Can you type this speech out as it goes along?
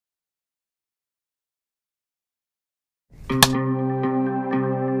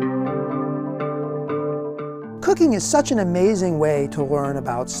Cooking is such an amazing way to learn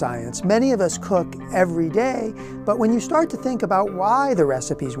about science. Many of us cook every day, but when you start to think about why the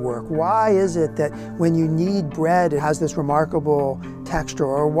recipes work, why is it that when you knead bread it has this remarkable texture,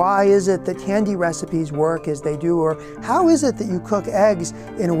 or why is it that candy recipes work as they do, or how is it that you cook eggs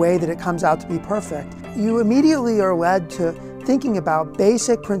in a way that it comes out to be perfect, you immediately are led to thinking about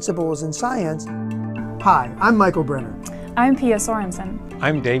basic principles in science. Hi, I'm Michael Brenner. I'm Pia Sorensen.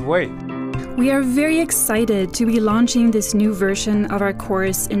 I'm Dave Waite. We are very excited to be launching this new version of our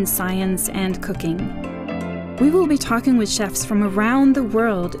course in science and cooking. We will be talking with chefs from around the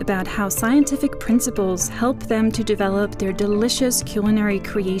world about how scientific principles help them to develop their delicious culinary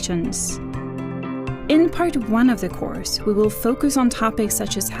creations. In part 1 of the course, we will focus on topics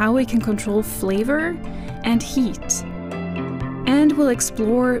such as how we can control flavor and heat. And we'll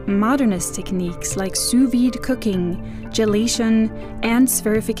explore modernist techniques like sous vide cooking, gelation, and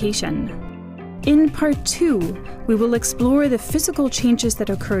spherification. In part 2, we will explore the physical changes that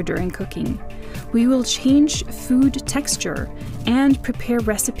occur during cooking. We will change food texture and prepare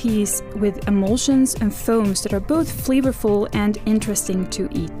recipes with emulsions and foams that are both flavorful and interesting to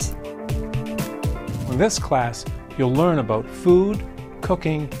eat. In this class, you'll learn about food,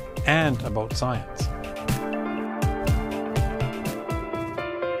 cooking, and about science.